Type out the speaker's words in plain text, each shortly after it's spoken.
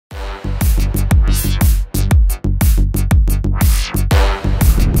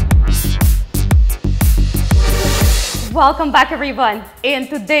Welcome back everyone, and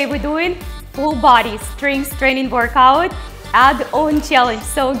today we're doing full body strength training workout add-on challenge.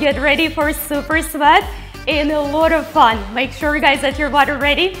 So get ready for super sweat and a lot of fun. Make sure guys that your water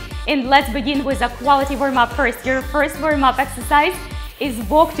ready, and let's begin with a quality warm-up first. Your first warm-up exercise is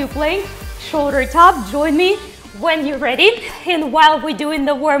walk to plank, shoulder tap. Join me when you're ready, and while we're doing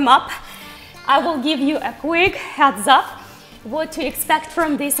the warm-up, I will give you a quick heads up what to expect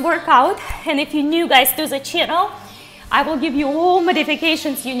from this workout. And if you're new guys to the channel, I will give you all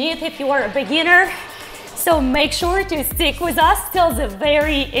modifications you need if you are a beginner, so make sure to stick with us till the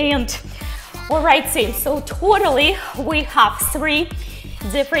very end. All right team, so totally we have 3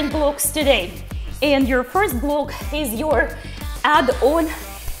 different blocks today, and your first block is your add-on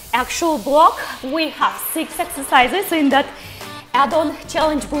actual block. We have 6 exercises in that add-on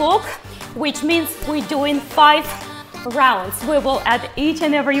challenge block, which means we're doing 5 rounds. We will add each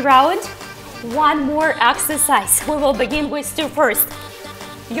and every round 1 more exercise. We will begin with 2 first.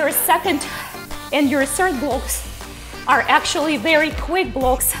 Your second and your third blocks are actually very quick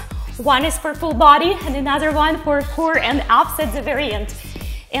blocks. One is for full body and another one for core and abs at the very end.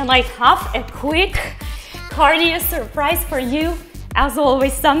 And I have a quick cardio surprise for you. As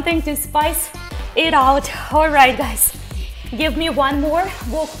always, something to spice it out. All right guys, give me 1 more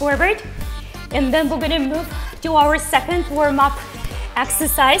walk forward, and then we're gonna move to our second warm-up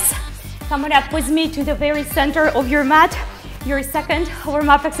exercise. Come on up with me to the very center of your mat. Your second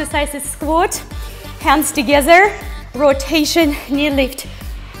warm-up exercise is squat, hands together, rotation, knee lift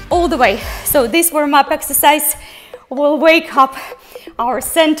all the way. So this warm-up exercise will wake up our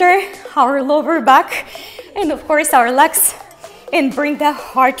center, our lower back, and of course our legs, and bring the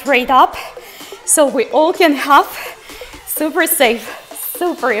heart rate up so we all can have super safe,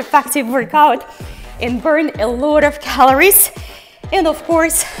 super effective workout and burn a lot of calories. And of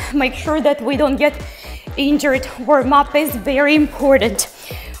course, make sure that we don't get injured. Warm-up is very important.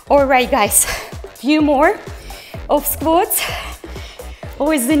 All right, guys, few more of squats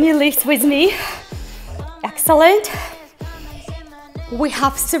with the knee lifts with me. Excellent. We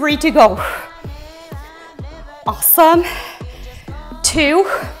have 3 to go. Awesome. 2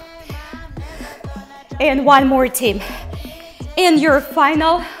 and 1 more team. And your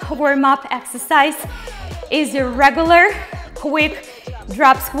final warm-up exercise is your regular quick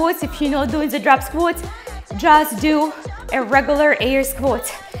drop squats. If you're not doing the drop squats, just do a regular air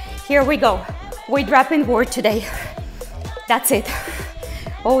squat. Here we go. We're dropping board today. That's it.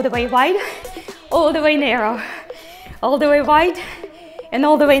 All the way wide, all the way narrow, all the way wide, and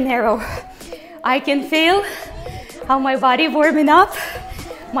all the way narrow. I can feel how my body warming up.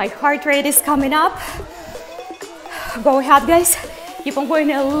 My heart rate is coming up. Go ahead, guys. Keep on going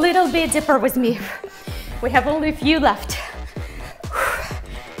a little bit deeper with me. We have only a few left.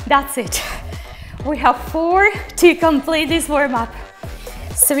 That's it. We have 4 to complete this warm-up.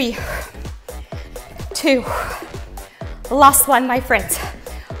 3, 2, last one, my friends.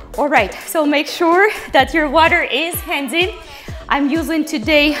 All right, so make sure that your water is handy. I'm using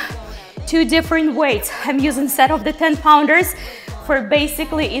today 2 different weights. I'm using set of the 10-pounders for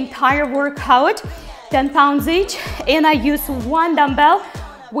basically entire workout, 10 pounds each, and I use 1 dumbbell,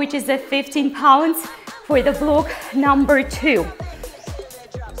 which is a 15 pounds for the block number 2.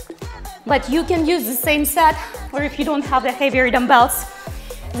 But you can use the same set, or if you don't have the heavier dumbbells,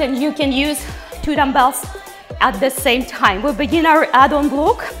 then you can use 2 dumbbells at the same time. We'll begin our add-on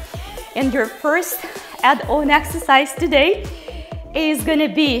block, and your first add-on exercise today is gonna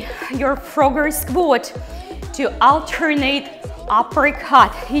be your frogger squat to alternate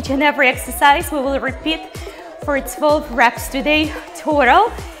uppercut. Each and every exercise we will repeat for 12 reps today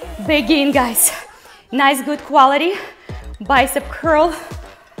total. Begin, guys. Nice, good quality bicep curl,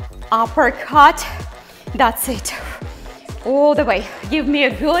 uppercut. That's it. All the way. Give me a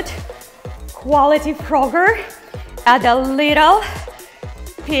good quality frogger. Add a little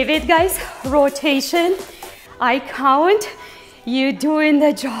pivot, guys. Rotation. I count. You doing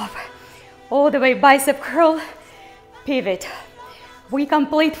the job. All the way. Bicep curl, pivot. We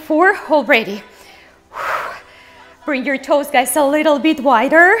complete 4 already. Bring your toes, guys, a little bit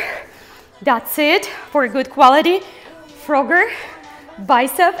wider. That's it for good quality frogger,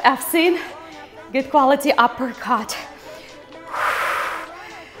 bicep, F-sin, good quality uppercut.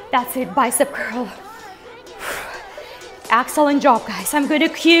 That's it, bicep curl. Excellent job, guys. I'm gonna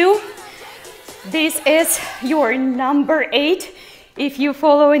cue. This is your number 8 if you're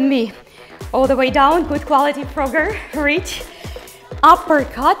following me. All the way down, good quality frogger, reach,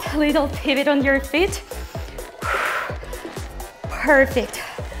 uppercut, little pivot on your feet. Perfect.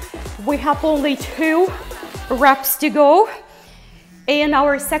 We have only 2 reps to go. And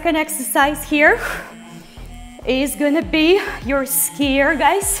our second exercise here is gonna be your skier,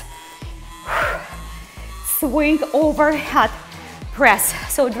 guys. Swing overhead press.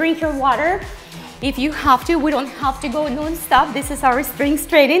 So drink your water if you have to. We don't have to go non-stop. This is our strength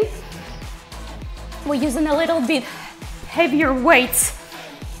training. We're using a little bit heavier weights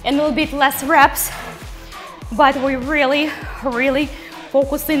and a little bit less reps, but we're really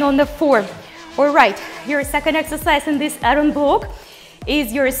focusing on the form. All right, your second exercise in this add-on block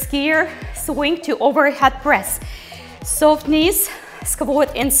is your skier swing to overhead press. Soft knees,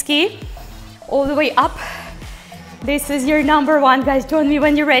 squat and ski all the way up. This is your number one, guys. Join me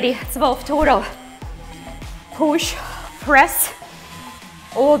when you're ready. 12 total. Push, press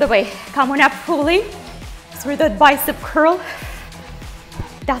all the way. Come on up fully through that bicep curl.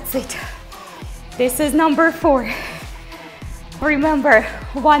 That's it. This is number 4. Remember,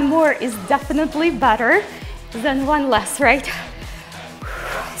 one more is definitely better than one less, right?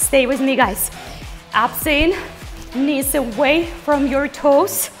 Stay with me, guys. Abs in, knees away from your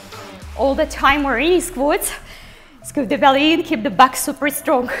toes all the time or any squats. Scoop the belly in, keep the back super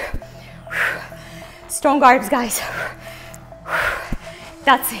strong. Strong arms, guys.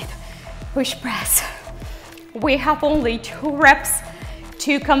 That's it. Push, press. We have only 2 reps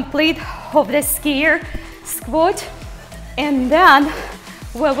to complete of the skier squat, and then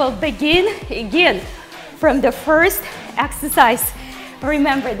we will begin again from the first exercise.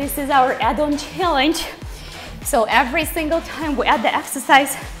 Remember, this is our add-on challenge, so every single time we add the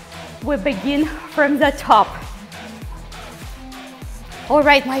exercise, we begin from the top. All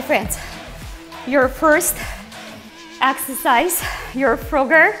right, my friends, your first exercise, your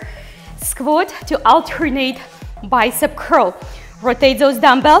Frogger squat to alternate bicep curl. Rotate those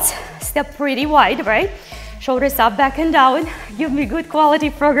dumbbells, step pretty wide, right? Shoulders up, back and down. Give me good quality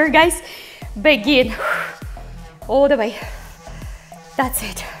Frogger, guys. Begin all the way. That's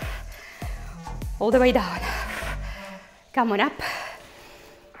it. All the way down. Come on up.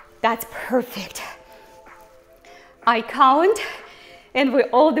 That's perfect. I count, and we're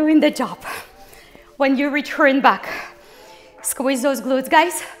all doing the job. When you return back, squeeze those glutes,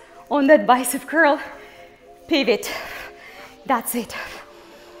 guys, on that bicep curl. Pivot. That's it.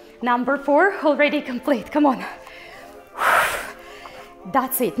 Number 4 already complete. Come on.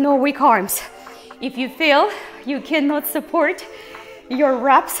 That's it. No weak arms. If you feel you cannot support your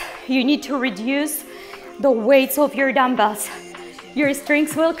reps, you need to reduce the weights of your dumbbells. Your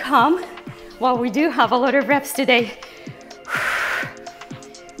strength will come. Well, we do have a lot of reps today.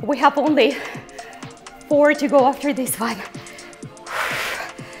 We have only 4 to go after this one.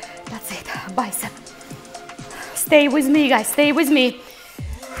 That's it. Bicep. Stay with me, guys. Stay with me.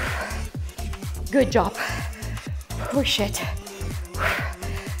 Good job. Push it.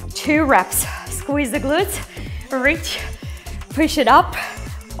 2 reps. Squeeze the glutes. Reach. Push it up.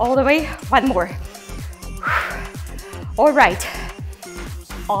 All the way. 1 more. All right.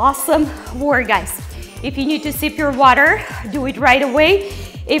 Awesome work, guys. If you need to sip your water, do it right away.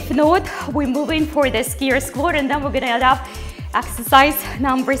 If not, we're moving for the skier squat, and then we're gonna add up exercise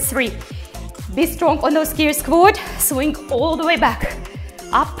number 3. Be strong on those skier squat. Swing all the way back.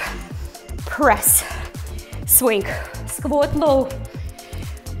 Up. Press. Swing. Squat low.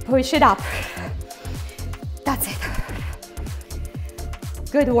 Push it up. That's it.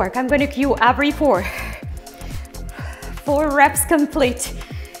 Good work. I'm gonna cue every 4. 4 reps complete.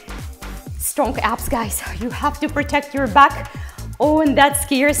 Strong abs, guys. You have to protect your back on that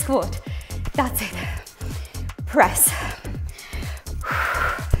skier squat. That's it. Press.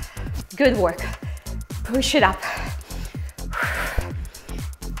 Good work. Push it up.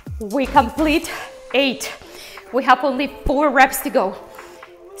 We complete 8. We have only 4 reps to go.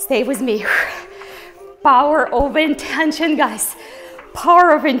 Stay with me. Power of intention, guys.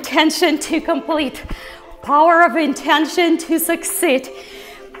 Power of intention to complete. Power of intention to succeed.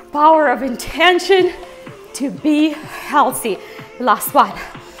 Power of intention to be healthy. Last one.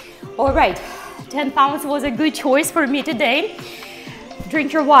 All right, 10 pounds was a good choice for me today.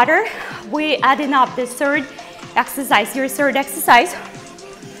 Drink your water. We're adding up the 3rd exercise. Your 3rd exercise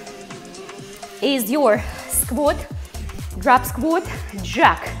is your squat, drop squat,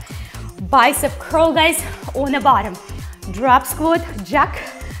 jack. Bicep curl, guys, on the bottom. Drop squat, jack,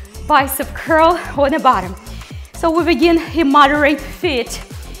 bicep curl on the bottom. So we begin in moderate feet,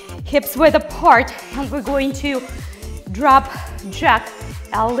 hips width apart, and we're going to drop, jack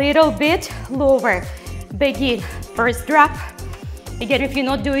a little bit lower. Begin, first drop. Again, if you're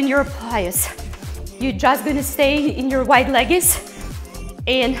not doing your plyos, you're just gonna stay in your wide legs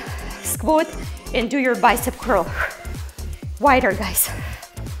and squat and do your bicep curl. Wider, guys.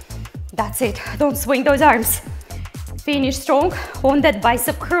 That's it. Don't swing those arms. Finish strong on that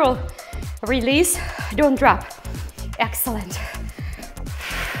bicep curl. Release, don't drop. Excellent.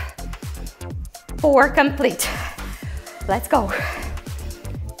 4 complete. Let's go.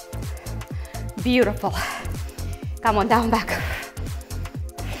 Beautiful. Come on, down, back.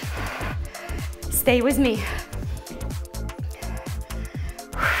 Stay with me.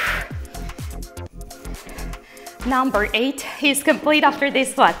 Number 8 is complete after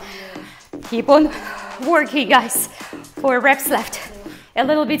this one. Keep on working, guys. 4 reps left. A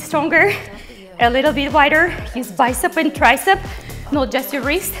little bit stronger, a little bit wider. Use bicep and tricep, not just your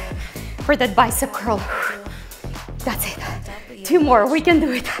wrist, for that bicep curl. That's it. 2 more, we can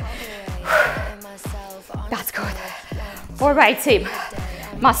do it. That's good. All right, team,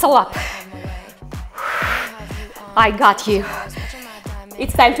 muscle up. I got you.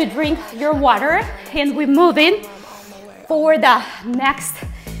 It's time to drink your water, and we're moving for the next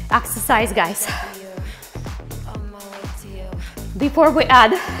exercise, guys. Before we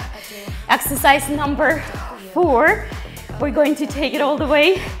add exercise number 4, we're going to take it all the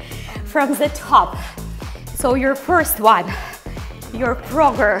way from the top. So your first one, your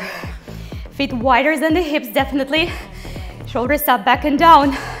progress. Feet wider than the hips, definitely. Shoulders up, back and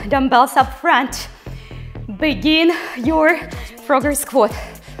down. Dumbbells up front. Begin your progress squat.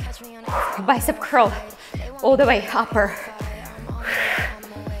 Bicep curl all the way upper.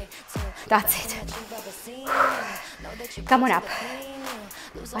 That's it. Come on up.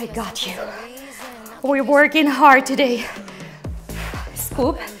 I got you. We're working hard today.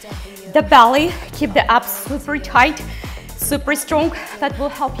 Scoop the belly. Keep the abs super tight, super strong. That will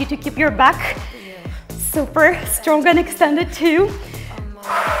help you to keep your back super strong and extended too.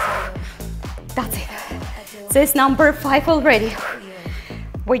 That's it. This is number 5 already.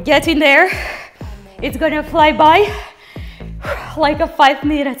 We're getting there. It's gonna fly by like a 5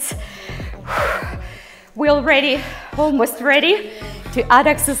 minutes. We're already almost ready to add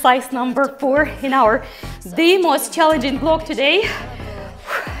exercise number 4 in our the most challenging block today,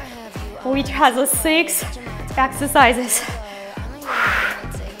 which has 6 exercises.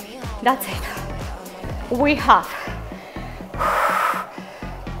 That's it. We have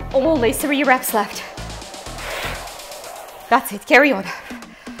only 3 reps left. That's it, carry on.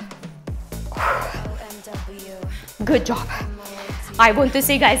 Good job. I want to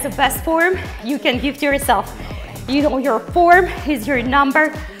see, guys, the best form you can give to yourself. You know your form is your number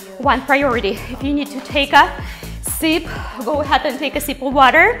 1 priority. If you need to take a sip, go ahead and take a sip of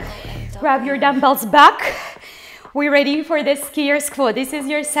water. Grab your dumbbells back. We're ready for the skier squat. This is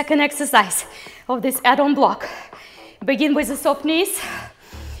your second exercise of this add-on block. Begin with the soft knees.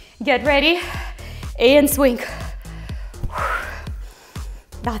 Get ready and swing.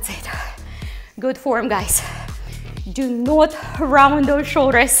 That's it. Good form, guys. Do not round those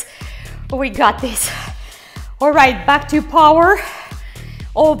shoulders. We got this. All right, back to power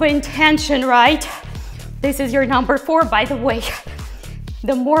over intention, right? This is your number 4, by the way.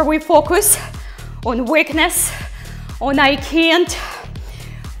 The more we focus on weakness, on I can't,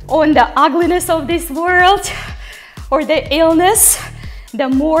 on the ugliness of this world, or the illness, the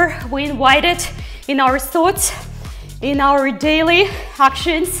more we invite it in our thoughts, in our daily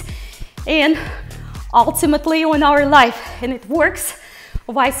actions, and ultimately on our life. And it works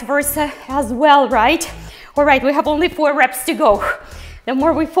vice versa as well, right? All right, we have only 4 reps to go. The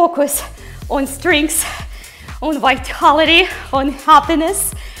more we focus on strengths, on vitality, on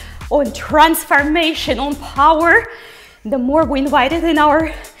happiness, on transformation, on power, the more we invite it in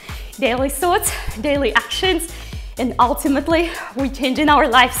our daily thoughts, daily actions, and ultimately we change in our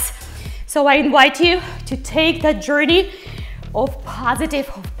lives. So I invite you to take that journey of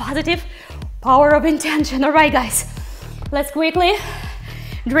positive power of intention. All right, guys, let's quickly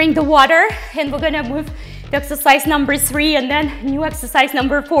drink the water, and we're gonna move to exercise number 3 and then new exercise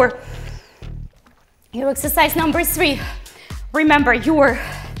number 4. Your exercise number 3, remember your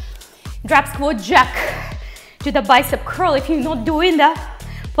drop squat jack to the bicep curl. If you're not doing the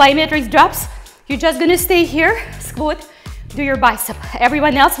plyometrics drops, you're just gonna stay here, squat, do your bicep.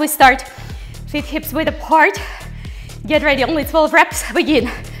 Everyone else, we start feet hips width apart. Get ready, only 12 reps, begin.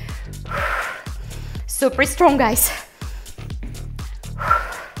 Super strong, guys.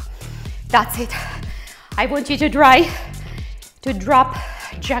 That's it. I want you to try to drop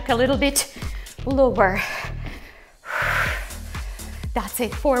jack a little bit lower. That's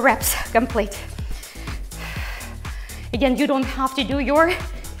it, 4 reps complete. Again, you don't have to do your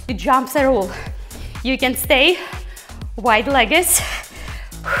jumps at all. You can stay wide-legged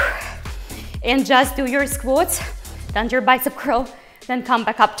and just do your squats, then your bicep curl, then come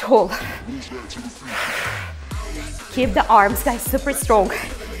back up tall. Keep the arms, guys, super strong.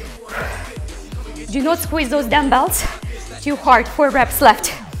 Do not squeeze those dumbbells too hard. 4 reps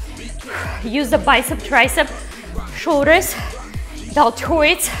left. use the bicep, tricep, shoulders,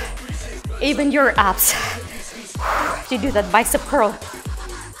 deltoids, even your abs to do that bicep curl.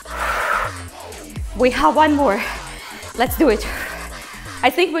 We have one more. Let's do it. I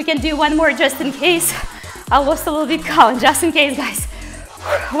think we can do one more just in case. I lost a little bit count, just in case, guys.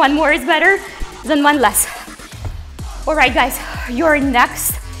 One more is better than one less. All right, guys, your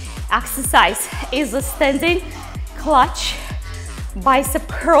next exercise is a standing clutch, bicep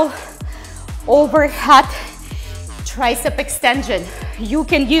curl, overhead, tricep extension. You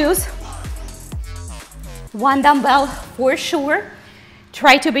can use one dumbbell for sure.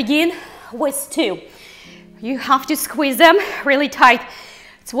 Try to begin with 2. You have to squeeze them really tight.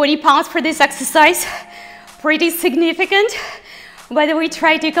 20 pounds for this exercise, pretty significant. By the way,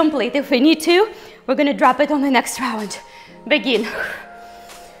 try to complete. If we need to, we're gonna drop it on the next round. Begin.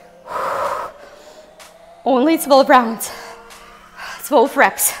 Only 12 rounds, 12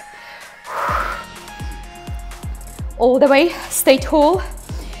 reps. All the way, stay tall.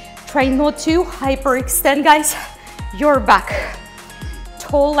 Try not to hyperextend, guys, your back.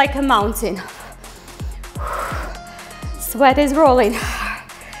 Tall like a mountain. Sweat is rolling.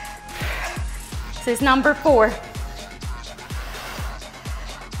 This is number 4.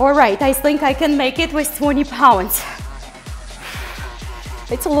 All right, I think I can make it with 20 pounds.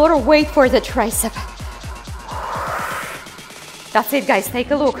 It's a lot of weight for the tricep. That's it, guys, take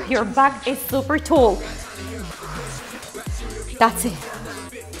a look. Your back is super tall. That's it.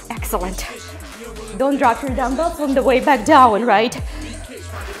 Excellent. Don't drop your dumbbells on the way back down, right?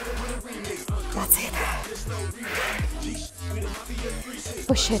 That's it.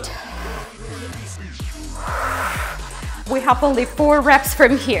 Push it. We have only 4 reps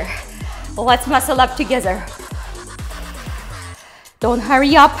from here. Let's muscle up together. Don't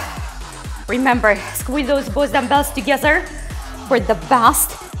hurry up. Remember, squeeze those both dumbbells together for the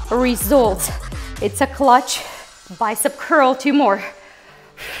best results. It's a clutch, bicep curl, 2 more.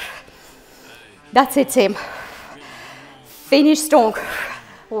 That's it, team. Finish strong.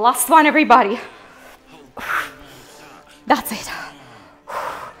 Last one, everybody. That's it.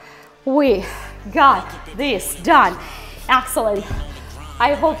 We got this done. Excellent.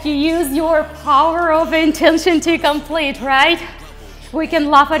 I hope you use your power of intention to complete, right? We can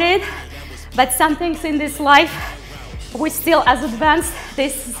laugh at it, but some things in this life, we still, as advanced,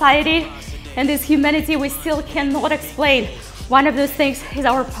 this society and this humanity, we still cannot explain. One of those things is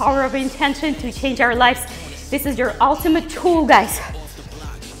our power of intention to change our lives. This is your ultimate tool, guys,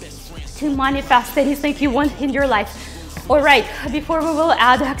 to manifest anything you want in your life. All right, before we will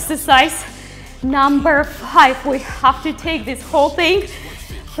add exercise number 5, we have to take this whole thing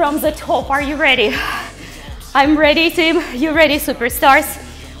from the top. Are you ready? I'm ready, team. You ready, superstars?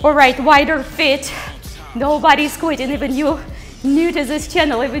 All right, wider feet. Nobody's quitting. Even you new to this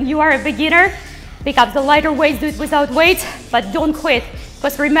channel, even you are a beginner, pick up the lighter weights, do it without weight, but don't quit.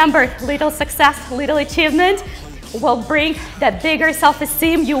 Because remember, little success, little achievement will bring that bigger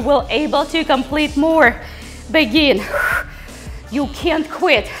self-esteem. You will able to complete more. Begin. You can't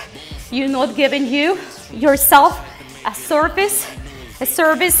quit. You're not giving yourself a service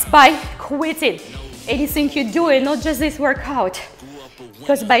by quitting anything you're doing, not just this workout.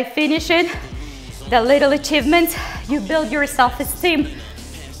 Because by finishing the little achievements, you build your self-esteem.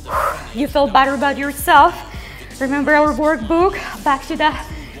 You feel better about yourself. Remember our workbook, back to the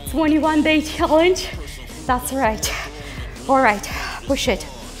 21-day challenge. That's right. All right, push it.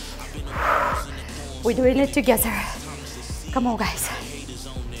 We're doing it together. Come on, guys.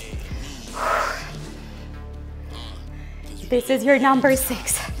 This is your number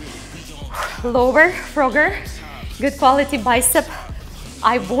 6. Lower, Frogger. Good quality bicep.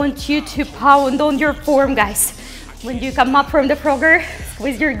 I want you to pound on your form, guys. When you come up from the Frogger,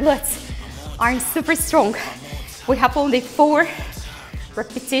 squeeze your glutes. Arms super strong. We have only 4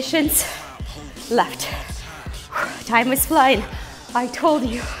 repetitions left. Time is flying. I told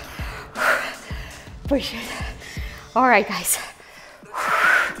you. Push it. All right, guys.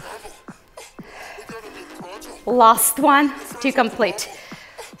 Last one to complete.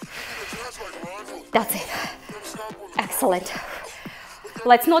 That's it. Excellent.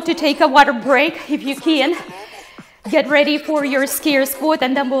 Let's not to take a water break if you can. Get ready for your skier squat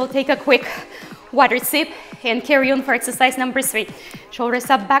and then we'll take a quick water sip and carry on for exercise number 3. Shoulders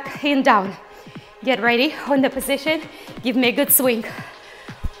up, back, and down. Get ready on the position. Give me a good swing.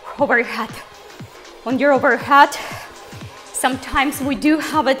 Overhead. On your overhead, sometimes we do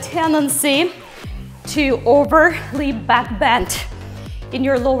have a tendency to overly back bend in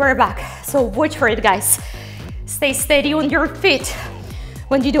your lower back. So watch for it, guys. Stay steady on your feet.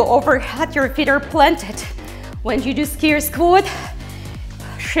 When you do overhead, your feet are planted. When you do skier squat,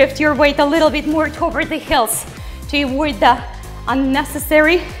 shift your weight a little bit more toward the heels to avoid the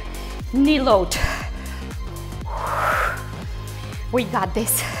unnecessary knee load. We got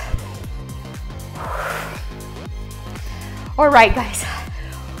this. All right, guys,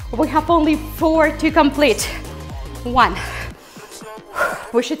 we have only 4 to complete. 1,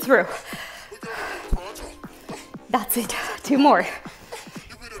 push it through. That's it, 2 more.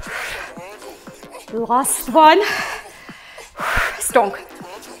 Last one. Strong,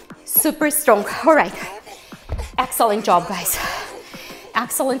 super strong. All right, excellent job, guys.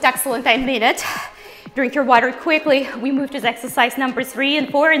 Excellent, excellent, I mean it. Drink your water quickly. We move to exercise number 3 and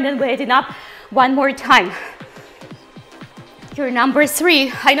 4, and then we're heading up one more time. Your number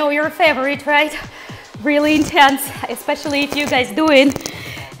 3, I know your favorite, right? Really intense, especially if you guys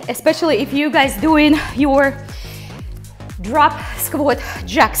doing your drop squat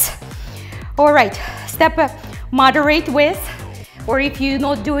jacks. All right, step moderate width, or if you're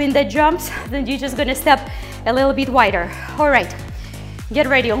not doing the jumps, then you're just gonna step a little bit wider. All right, get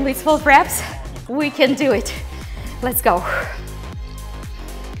ready, only 12 reps. We can do it. Let's go.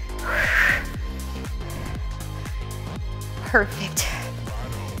 Perfect.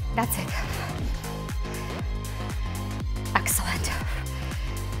 That's it. Excellent.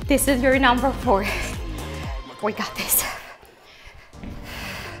 This is your number 4. We got this.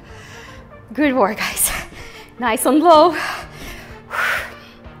 Good work, guys. Nice and low.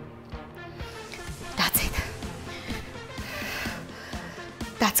 That's it.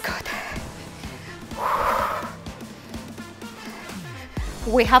 That's good.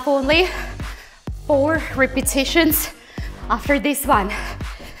 We have only 4 repetitions after this one.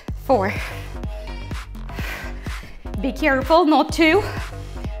 4. Be careful not to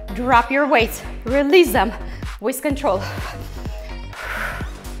drop your weights. Release them with control.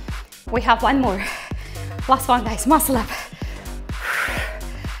 We have 1 more. Last one, guys, muscle up.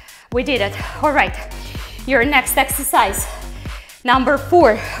 We did it. All right, your next exercise, number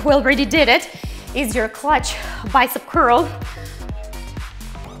 4, we already did it, is your clutch bicep curl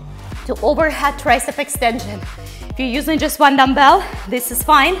to overhead tricep extension. If you're using just 1 dumbbell, this is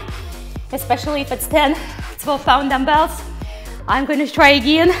fine, especially if it's 10, 12-pound dumbbells. I'm gonna try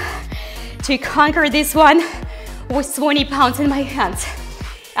again to conquer this one with 20 pounds in my hands.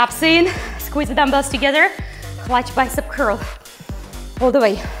 Abs in, squeeze the dumbbells together, clutch bicep curl, all the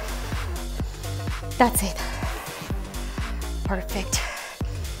way. That's it. Perfect.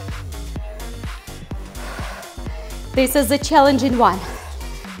 This is a challenging one.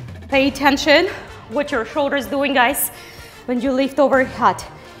 Pay attention what your shoulders doing, guys. When you lift overhead,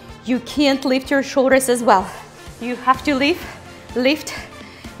 you can't lift your shoulders as well. You have to leave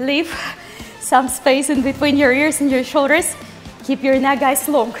some space in between your ears and your shoulders. Keep your neck, guys,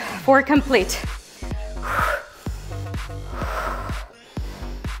 long for complete.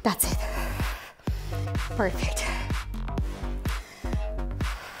 That's it. Perfect.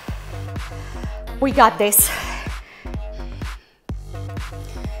 We got this.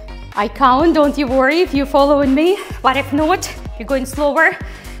 I count, don't you worry if you're following me, but if not, you're going slower.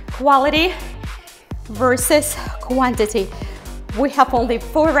 Quality versus quantity. We have only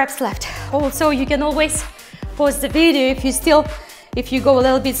 4 reps left. Also, you can always pause the video if you go a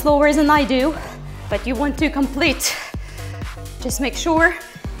little bit slower than I do, but you want to complete. Just make sure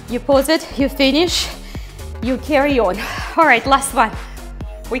you pause it, you finish, you carry on. All right, last one.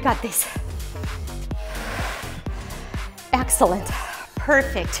 We got this. Excellent,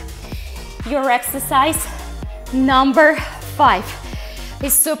 perfect. Your exercise number 5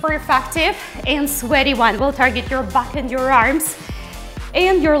 is super effective and sweaty one. Will target your back and your arms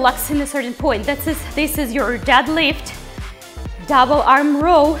and your legs in a certain point. This is your deadlift, double arm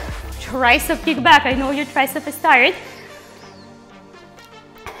row, tricep kickback. I know your tricep is tired.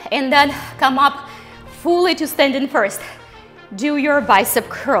 And then come up fully to standing first. Do your bicep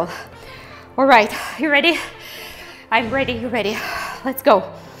curl. All right, you ready? I'm ready, you ready? Let's go.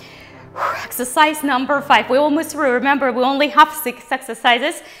 Exercise number 5. We're almost through. Remember, we only have 6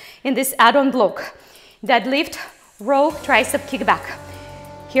 exercises in this add-on block. Deadlift, row, tricep kickback.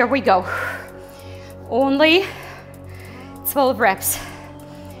 Here we go. Only 12 reps.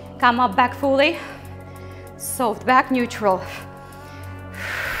 Come up back fully. Soft back, neutral.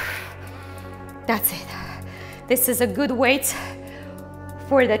 That's it. This is a good weight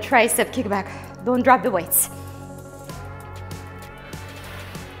for the tricep kickback. Don't drop the weights.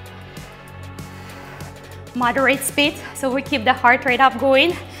 Moderate speed, so we keep the heart rate up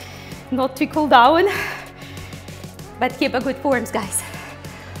going, not to cool down, but keep a good forms, guys.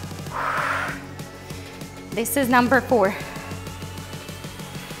 This is number 4.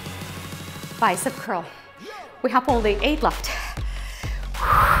 Bicep curl. We have only 8 left.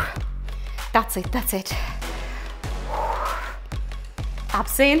 That's it, that's it.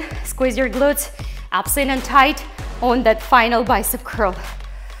 Abs in, squeeze your glutes, abs in and tight on that final bicep curl.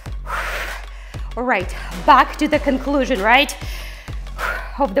 All right, back to the conclusion, right?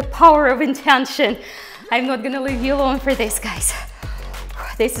 Of the power of intention. I'm not gonna leave you alone for this, guys.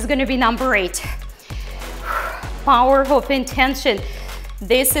 This is gonna be number 8. Power of intention.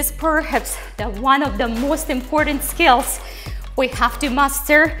 This is perhaps one of the most important skills we have to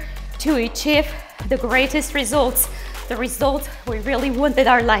master to achieve the greatest results, the results we really want in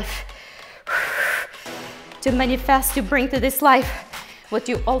our life. To manifest, to bring to this life what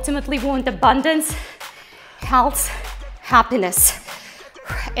you ultimately want: abundance, health, happiness,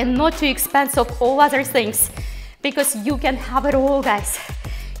 and not to expense of all other things, because you can have it all, guys.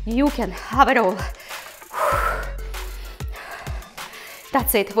 You can have it all.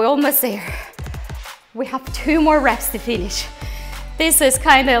 That's it, we're almost there. We have 2 more reps to finish. This is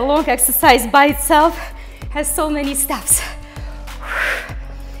kind of a long exercise by itself, has so many steps.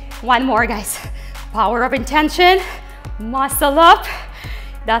 1 more, guys. Power of intention, muscle up.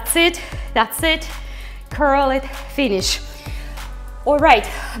 That's it, that's it. Curl it, finish. All right,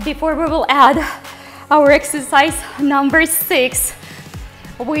 before we will add our exercise number 6,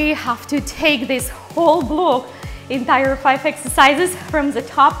 we have to take this whole block, entire 5 exercises from the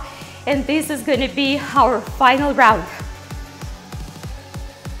top, and this is going to be our final round.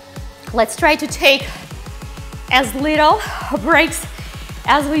 Let's try to take as little breaks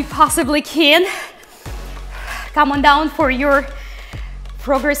as we possibly can. Come on down for your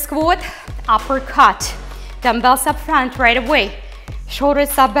progress squat, uppercut. Dumbbells up front right away.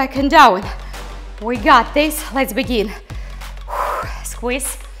 Shoulders up, back and down. We got this, let's begin.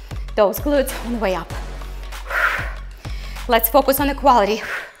 Squeeze those glutes on the way up. Let's focus on the quality.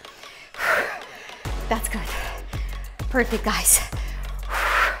 That's good. Perfect, guys.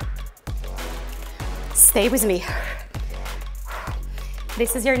 Stay with me.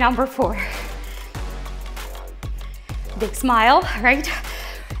 This is your number 4. Big smile, right?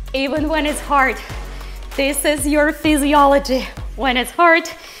 Even when it's hard, this is your physiology. When it's hard,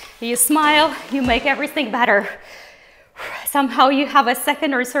 you smile, you make everything better. Somehow you have a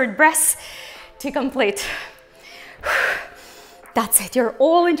 2nd or 3rd breath to complete. That's it, your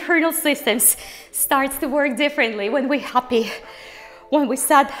all internal systems starts to work differently when we're happy, when we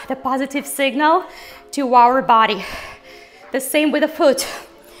set the positive signal to our body. The same with the foot,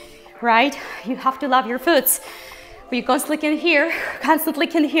 right? You have to love your foot. You constantly can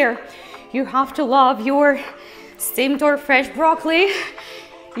hear. You have to love your steamed or fresh broccoli,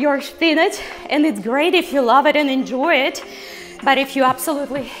 your spinach, and it's great if you love it and enjoy it, but if you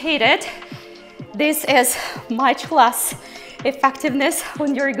absolutely hate it, this is much less effectiveness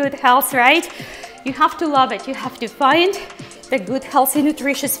on your good health, right? You have to love it. You have to find the good, healthy,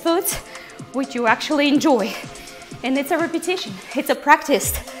 nutritious foods which you actually enjoy. And it's a repetition, it's a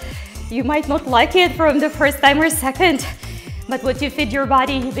practice. You might not like it from the first time or second, but what you feed your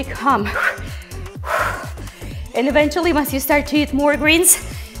body, you become. And eventually, once you start to eat more greens,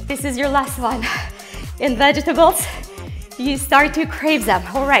 this is your last one. And vegetables, you start to crave them.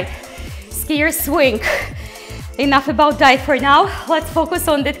 All right, skier swing. Enough about diet for now. Let's focus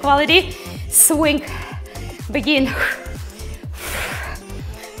on that quality. Swing, begin.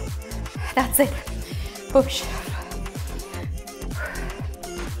 That's it, push.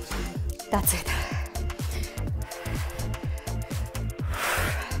 That's it.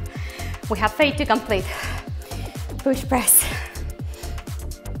 We have faith to complete. Push, press.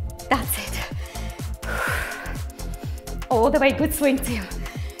 That's it. All the way, good swing, team.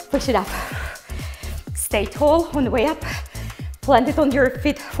 Push it up. Stay tall on the way up. Plant it on your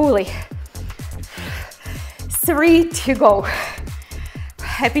feet fully. 3 to go.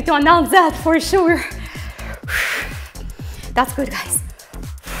 Happy to announce that for sure. That's good, guys.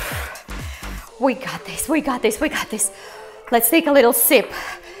 We got this, we got this, we got this. Let's take a little sip.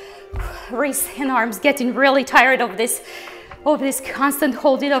 Wrists and arms getting really tired of this constant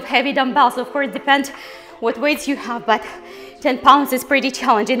holding of heavy dumbbells. Of course, depends what weights you have, but 10 pounds is pretty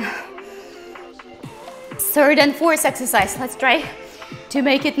challenging. 3rd and 4th exercise. Let's try to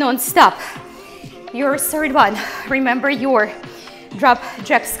make it non-stop. Your 3rd one, remember your drop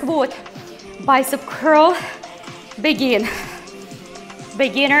jack squat, bicep curl, begin.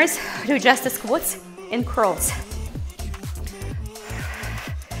 Beginners do just the squats and curls.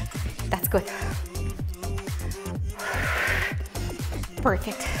 That's good.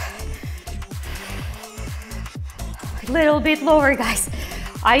 Perfect. A little bit lower, guys.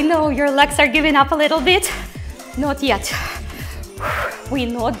 I know your legs are giving up a little bit. Not yet. We're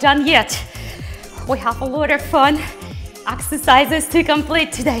not done yet. We have a lot of fun exercises to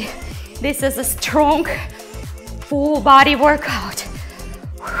complete today. This is a strong, full body workout.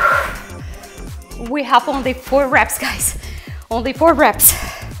 We have only 4 reps, guys. Only 4 reps.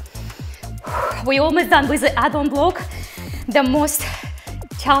 We almost done with the add-on block, the most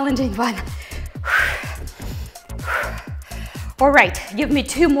challenging one. All right, give me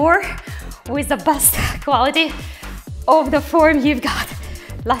 2 more with the best quality of the form you've got.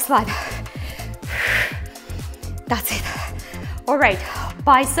 Last one. That's it. All right,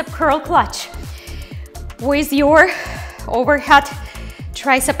 bicep curl clutch with your overhead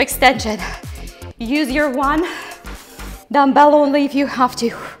tricep extension. Use your 1 dumbbell only if you have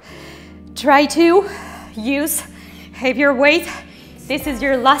to. Try to use heavier weight. This is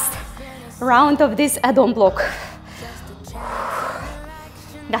your last round of this add-on block.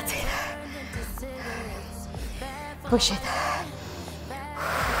 That's it. Push it.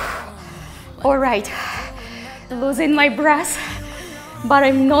 All right, losing my breath, but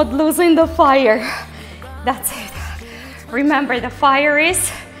I'm not losing the fire. That's it. Remember, the fire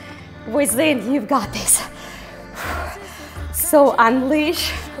is within. You've got this. So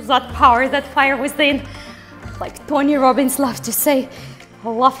unleash that power, that fire within. Like Tony Robbins loves to say, I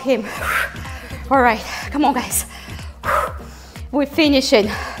love him. All right, come on, guys. We're finishing.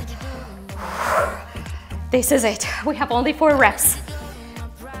 This is it. We have only 4 reps.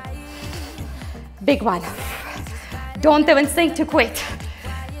 Big one. Don't even think to quit.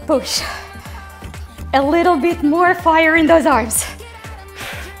 Push. A little bit more fire in those arms.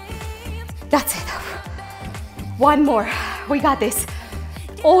 That's it. 1 more. We got this.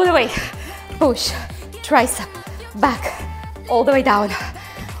 All the way. Push. Tricep. Back. All the way down.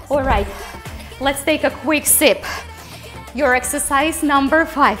 All right. Let's take a quick sip. Your exercise number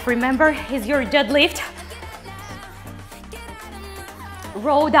 5, remember, is your deadlift.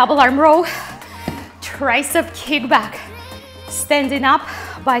 Row, double arm row. Tricep kickback. Standing up,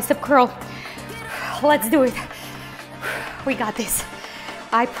 bicep curl. Let's do it. We got this.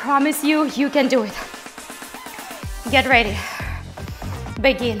 I promise you, you can do it. Get ready.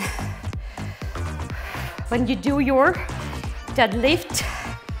 Begin. When you do your deadlift,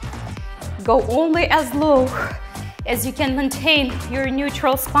 go only as low as you can maintain your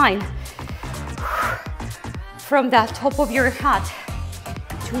neutral spine. From the top of your head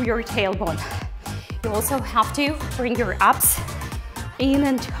to your tailbone. You also have to bring your abs in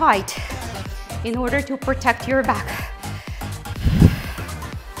and tight in order to protect your back.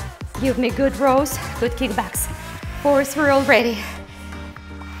 Give me good rows, good kickbacks. 4th row ready.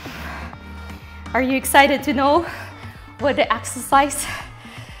 Are you excited to know what the exercise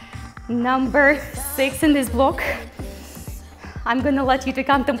number 6 in this block? I'm gonna let you to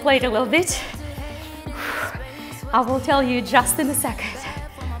contemplate a little bit. I will tell you just in a second.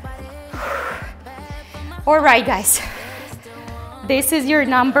 All right, guys. This is your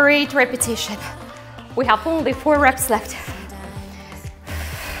number 8 repetition. We have only 4 reps left.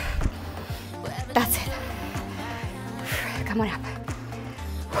 That's it. Come on up.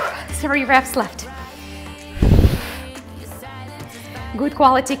 3 reps left. Good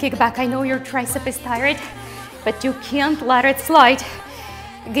quality kickback. I know your tricep is tired, but you can't let it slide.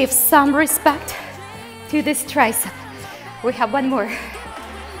 Give some respect to this tricep. We have 1 more.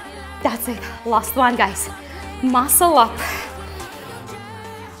 That's it. Last one, guys. Muscle up.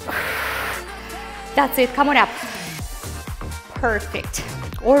 That's it. Come on up. Perfect.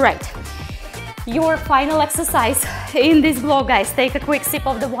 All right. Your final exercise in this block, guys, take a quick sip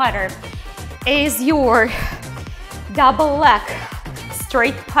of the water, is your double leg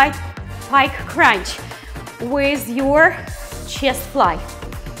straight pike crunch with your chest fly.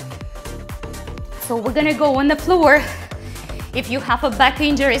 So we're gonna go on the floor. If you have a back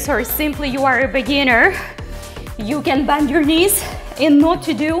injury or simply you are a beginner, you can bend your knees and not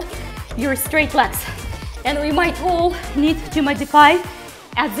to do your straight legs. And we might all need to modify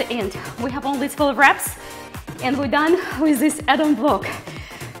at the end. We have only 12 reps and we're done with this add-on block.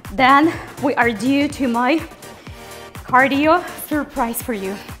 Then we are due to my cardio surprise for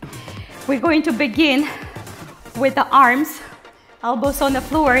you. We're going to begin with the arms, elbows on the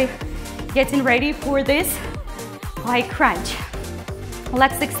floor, getting ready for this pike crunch.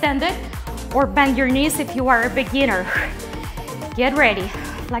 Legs extended or bend your knees if you are a beginner. Get ready,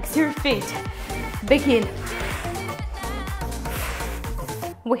 flex your feet, begin.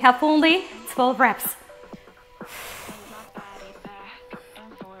 We have only 12 reps.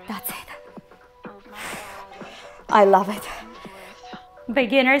 That's it. I love it.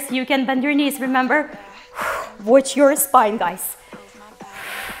 Beginners, you can bend your knees. Remember, watch your spine, guys.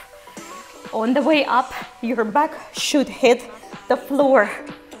 On the way up, your back should hit the floor.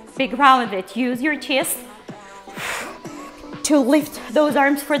 Be grounded. Use your chest to lift those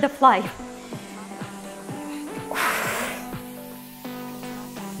arms for the fly.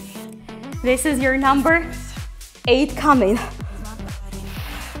 This is your number 8 coming.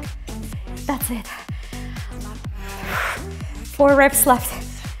 That's it. 4 reps left.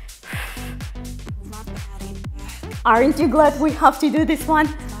 Aren't you glad we have to do this one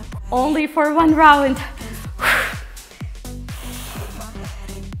only for 1 round?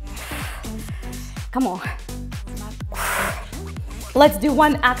 Come on. Let's do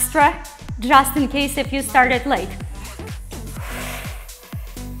 1 extra, just in case if you started late.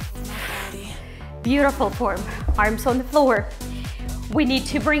 Beautiful form, arms on the floor. We need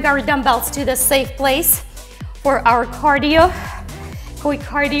to bring our dumbbells to the safe place for our cardio. Quick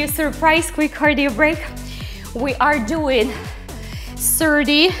cardio surprise, quick cardio break. We are doing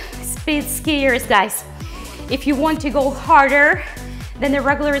 30 speed skiers, guys. If you want to go harder than a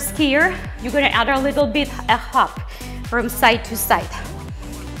regular skier, you're gonna add a little bit a hop from side to side.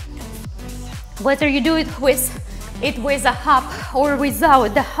 Whether you do it with a hop or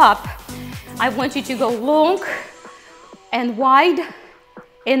without the hop, I want you to go long and wide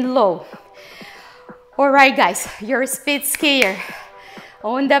and low. All right, guys, you're a speed skier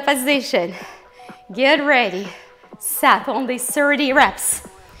on the position. Get ready, set, only 30 reps.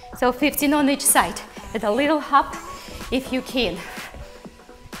 So 15 on each side, with a little hop if you can.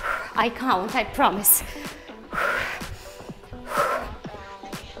 I count, I promise.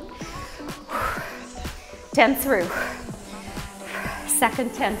 10 through.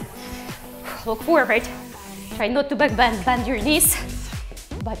 Second 10. Look forward. Try not to back bend. Bend your knees,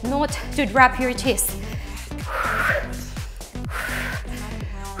 but not to drop your chest.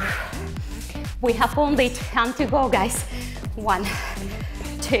 We have only 10 to go, guys. 1,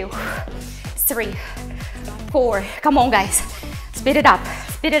 2, 3, 4. Come on, guys. Speed it up.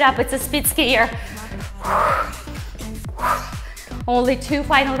 Speed it up. It's a speed skier. Only 2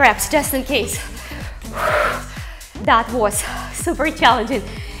 final reps, just in case. That was super challenging.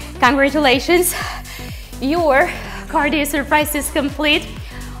 Congratulations. Your cardio surprise is complete.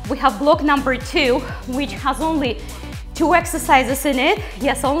 We have block number 2, which has only 2 exercises in it.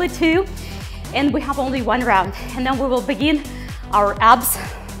 Yes, only 2. And we have only 1 round. And then we will begin our abs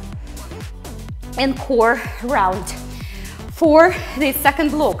and core round. For the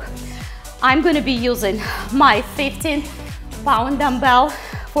second block, I'm going to be using my 15-pound dumbbell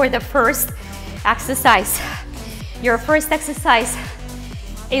for the first exercise. Your first exercise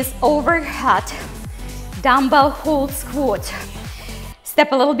is overhead dumbbell hold squat.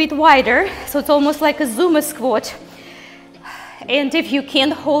 Step a little bit wider, so it's almost like a Zumba squat. And if you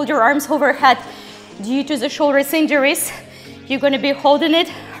can't hold your arms overhead due to the shoulder injuries, you're going to be holding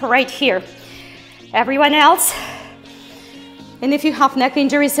it right here. Everyone else, and if you have neck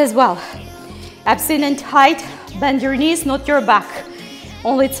injuries as well, abs in and tight, bend your knees, not your back.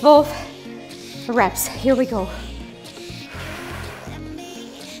 Only 12 reps. Here we go.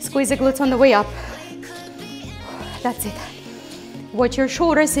 Squeeze the glutes on the way up. That's it. Watch your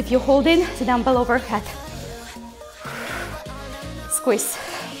shoulders if you're holding the dumbbell overhead. Squeeze.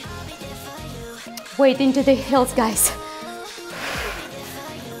 Weight into the heels, guys.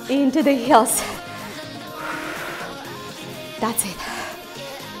 Into the heels. That's it.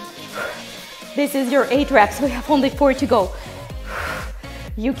 This is your 8 reps. We have only 4 to go.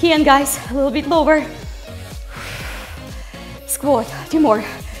 You can, guys. A little bit lower. Squat. 2 more.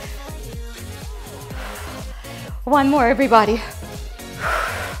 1 more, everybody.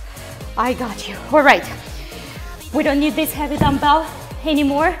 I got you. All right. We don't need this heavy dumbbell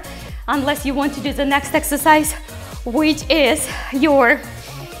anymore unless you want to do the next exercise, which is your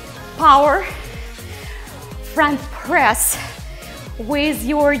power front press with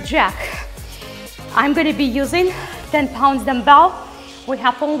your jack. I'm going to be using 10 pounds dumbbell. We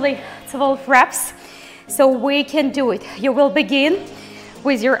have only 12 reps, so we can do it. You will begin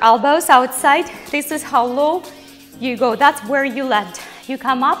with your elbows outside. This is how low you go. That's where you land. You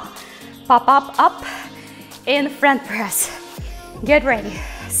come up, pop up, up, and front press. Get ready,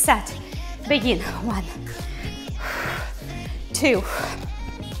 set, begin. 1, 2,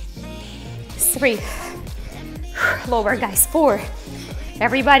 3, lower, guys. 4,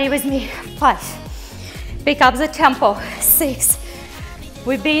 everybody with me. 5, pick up the tempo. 6,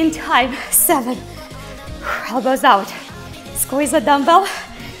 we be in time. 7, elbows out, squeeze the dumbbell,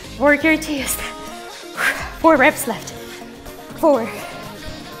 work your chest. 4 reps left. 4,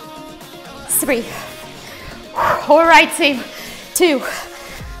 3. All right, team. 2,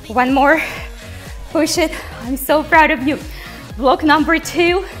 1 more. Push it. I'm so proud of you. Block number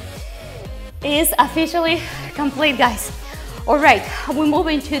 2 is officially complete, guys. All right, we move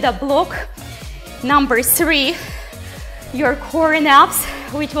into the block number 3. your core and abs,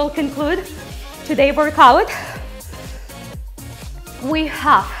 which will conclude today's workout. We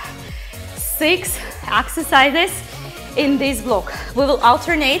have 6 exercises in this block. We will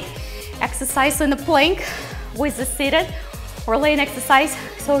alternate exercise on the plank with the seated or laying exercise,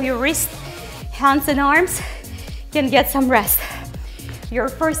 so your wrist, hands and arms can get some rest. Your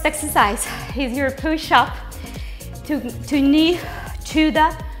first exercise is your push-up to knee to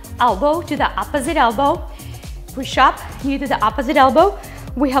the elbow, to the opposite elbow. Push up, knee to the opposite elbow.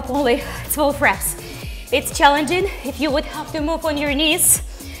 We have only 12 reps. It's challenging. If you would have to move on your knees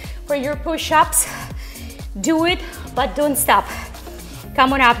for your push-ups, do it, but don't stop.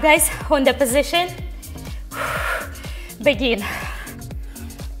 Come on up, guys, on the position. Begin.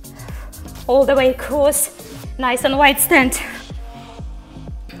 All the way across, nice and wide stand.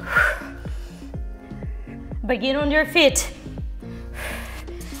 Begin on your feet.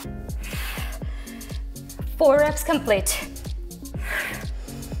 4 reps complete.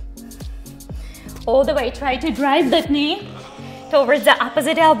 All the way, try to drive that knee towards the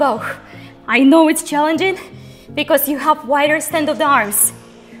opposite elbow. I know it's challenging because you have wider stand of the arms.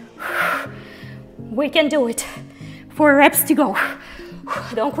 We can do it. 4 reps to go.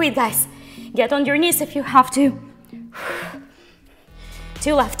 Don't quit, guys. Get on your knees if you have to.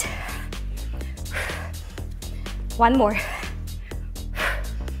 2 left. 1 more.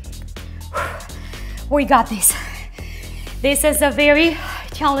 We got this. This is a very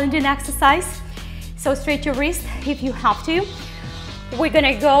challenging exercise, so stretch your wrist if you have to. We're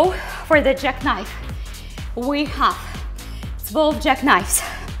gonna go for the jackknife. We have 12 jackknives.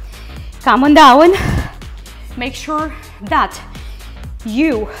 Come on down. Make sure that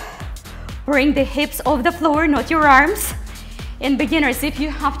you bring the hips off the floor, not your arms. And beginners, if you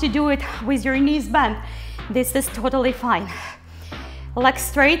have to do it with your knees bent, this is totally fine. Legs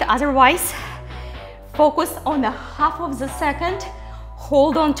straight, otherwise, focus on the half of the second,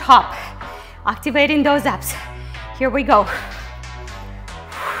 hold on top, activating those abs. Here we go.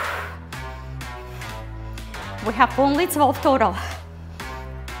 We have only 12 total.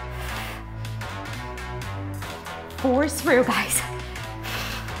 Force through, guys.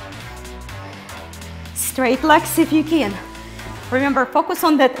 Straight legs if you can. Remember, focus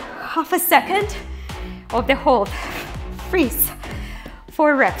on that half a second of the hold. Freeze.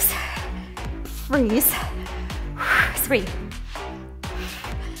 4 reps. Freeze. 3.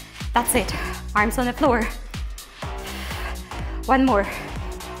 That's it. Arms on the floor. 1 more.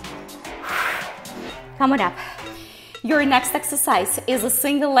 Come on up. Your next exercise is a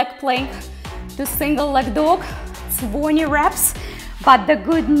single leg plank to single leg dog. 20 reps, but the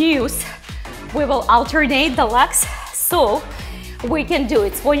good news, we will alternate the legs so we can do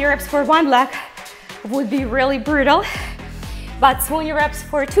it. 20 reps for 1 leg would be really brutal, but 20 reps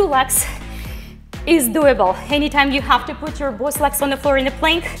for 2 legs is doable. Anytime you have to put your both legs on the floor in the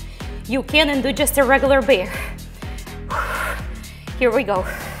plank, you can, and do just a regular bear. Here we go.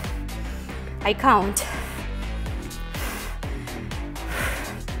 I count.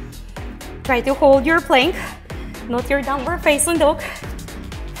 Try to hold your plank, not your downward facing dog.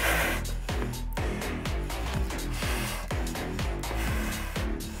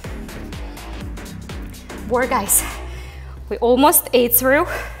 More, guys. We almost ate through.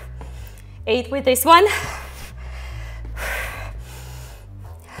 8 with this one.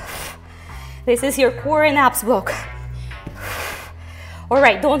 This is your core and abs block. All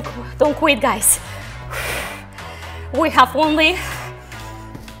right, don't quit, guys. We have only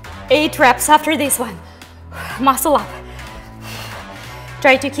 8 reps after this one. Muscle up.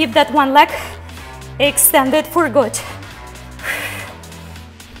 Try to keep that one leg extended for good.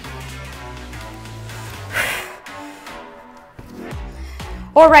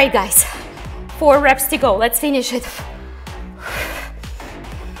 All right, guys. 4 reps to go. Let's finish it.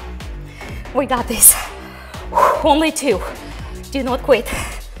 We got this. Only 2. Do not quit.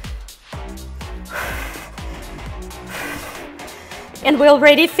 And we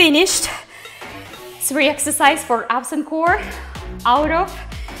already finished 3 exercises for abs and core out of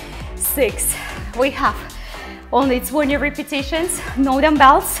 6. We have only 20 repetitions, no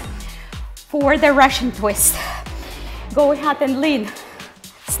dumbbells for the Russian twist. Go ahead and lean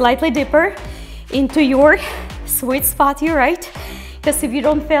slightly deeper into your sweet spot here, right? Because if you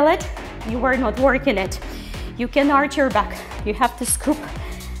don't feel it, you are not working it. You can arch your back. You have to scoop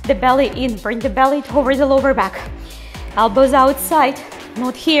the belly in, bring the belly over the lower back. Elbows outside,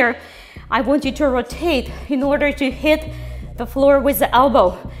 not here. I want you to rotate in order to hit the floor with the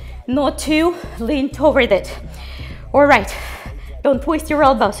elbow, not to lean toward it. All right, don't twist your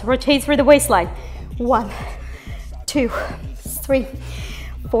elbows. Rotate through the waistline. 1, 2, 3,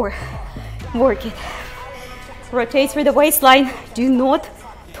 4. Work it. Rotate through the waistline. Do not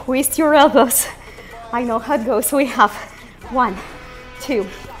twist your elbows. I know how it goes. We have 1, 2,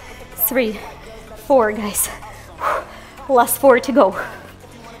 3, 4, guys. Last 4 to go.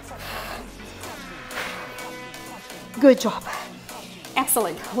 Good job.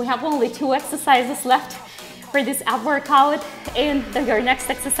 Excellent. We have only 2 exercises left for this ab workout, and your next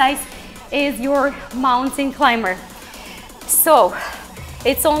exercise is your mountain climber. So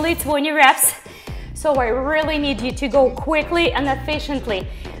it's only 20 reps, so I really need you to go quickly and efficiently.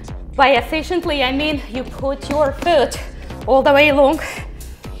 By efficiently, I mean you put your foot all the way along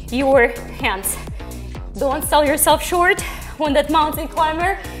your hands. Don't sell yourself short on that mountain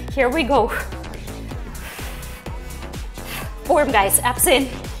climber. Here we go. Form, guys, abs in.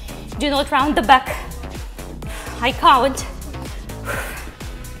 Do not round the back. I count.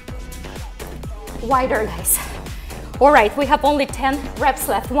 Wider, guys. All right, we have only 10 reps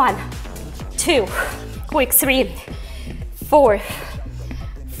left. 1, 2, quick, 3, 4,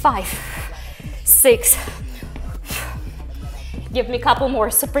 5, 6. Give me a couple more.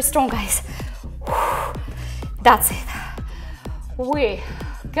 Super strong, guys. That's it. We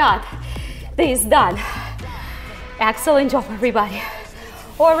got this done. Excellent job, everybody.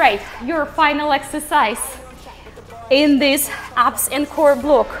 All right, your final exercise in this abs and core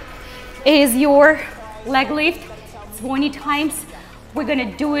block is your leg lift 20 times. We're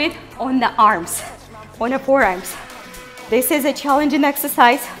gonna do it on the arms, on the forearms. This is a challenging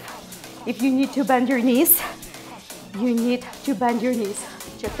exercise. If you need to bend your knees, you need to bend your knees.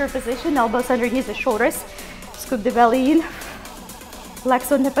 Check your position, elbows underneath the shoulders. Scoop the belly in,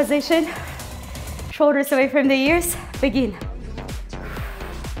 legs on the position, shoulders away from the ears. Begin.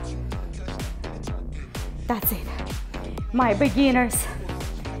 That's it. My beginners,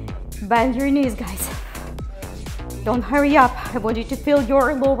 bend your knees, guys. Don't hurry up. I want you to feel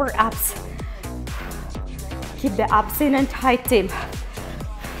your lower abs. Keep the abs in and tight, team.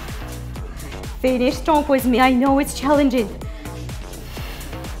 Finish strong with me. I know it's challenging.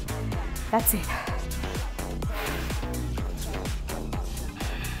 That's it.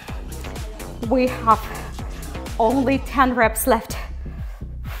 We have only 10 reps left.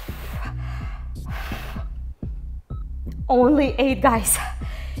 Only 8, guys.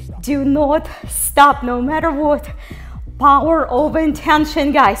 Do not stop, no matter what. Power over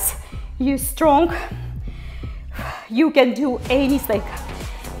intention, guys. You strong. You can do anything.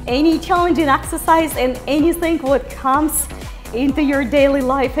 Any challenging exercise and anything what comes into your daily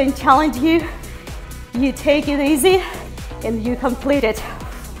life and challenge you, you take it easy and you complete it.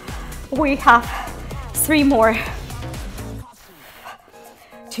 We have 3 more.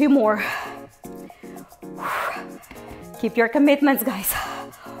 2 more. Keep your commitments, guys.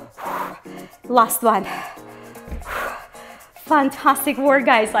 Last one. Fantastic work,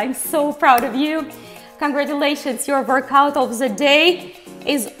 guys. I'm so proud of you. Congratulations, your workout of the day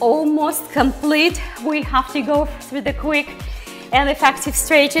is almost complete. We have to go through the quick and effective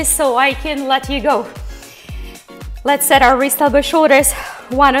stretches so I can let you go. Let's set our wrist, elbow, shoulders,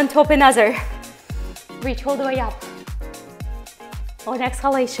 one on top another. Reach all the way up. On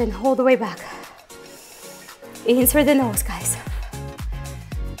exhalation, all the way back. In through the nose, guys.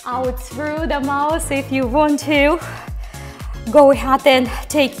 Out through the mouth if you want to. Go ahead and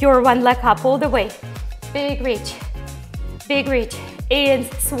take your one leg up all the way. Big reach, and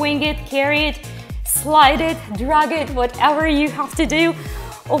swing it, carry it, slide it, drag it, whatever you have to do,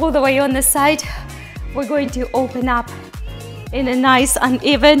 all the way on the side. We're going to open up in a nice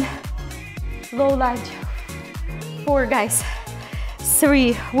uneven low lunge. 4, guys.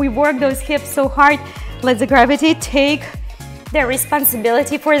 3, we work those hips so hard. Let the gravity take the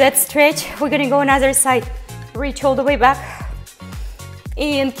responsibility for that stretch. We're gonna go another side. Reach all the way back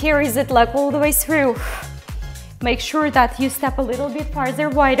and carry that leg all the way through. Make sure that you step a little bit farther,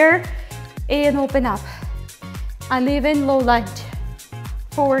 wider, and open up. Uneven low lunge.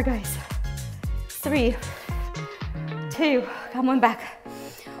 4, guys. 3, 2, come on back.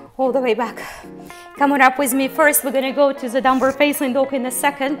 All the way back. Come on up with me. First, we're gonna go to the downward facing dog in a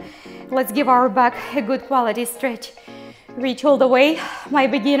second. Let's give our back a good quality stretch. Reach all the way. My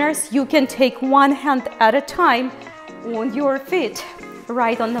beginners, you can take one hand at a time on your feet.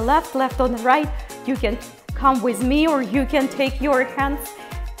 Right on the left, left on the right. You can come with me, or you can take your hands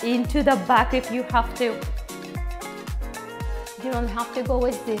into the back if you have to. You don't have to go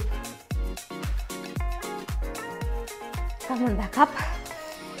as deep. Come on back up.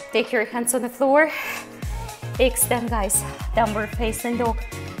 Take your hands on the floor. Extend, guys. Downward facing dog.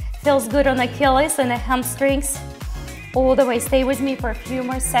 Feels good on Achilles and the hamstrings. All the way. Stay with me for a few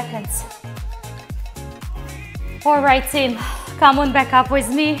more seconds. All right, team. Come on back up with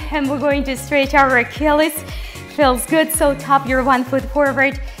me, and we're going to stretch our Achilles. Feels good, so tap your one foot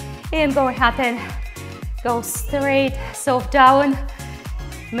forward and go ahead and go straight, soft down.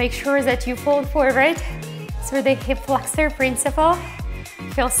 Make sure that you fold forward through the hip flexor principle.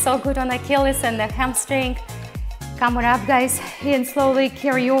 Feels so good on Achilles and the hamstring. Come on up, guys, and slowly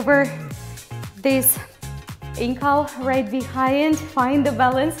carry over this ankle right behind. Find the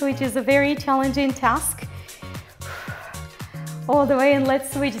balance, which is a very challenging task. All the way, and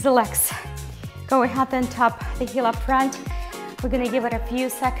let's switch the legs. Go ahead and tap the heel up front. We're gonna give it a few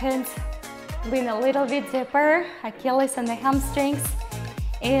seconds. Lean a little bit deeper, Achilles and the hamstrings.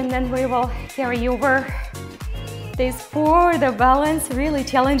 And then we will carry over this for the balance. Really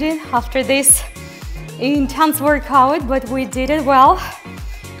challenging after this intense workout, but we did it well.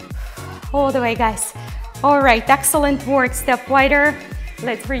 All the way, guys. All right, excellent work. Step wider.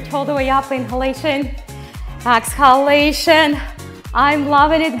 Let's reach all the way up. Inhalation, exhalation. I'm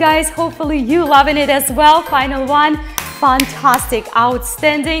loving it, guys. Hopefully you loving it as well. Final one. Fantastic,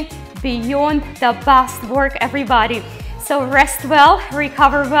 outstanding, beyond the best work, everybody. So rest well,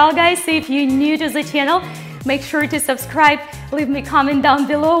 recover well, guys. If you're new to the channel, make sure to subscribe. Leave me a comment down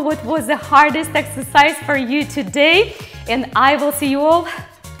below what was the hardest exercise for you today. And I will see you all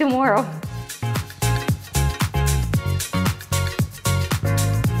tomorrow.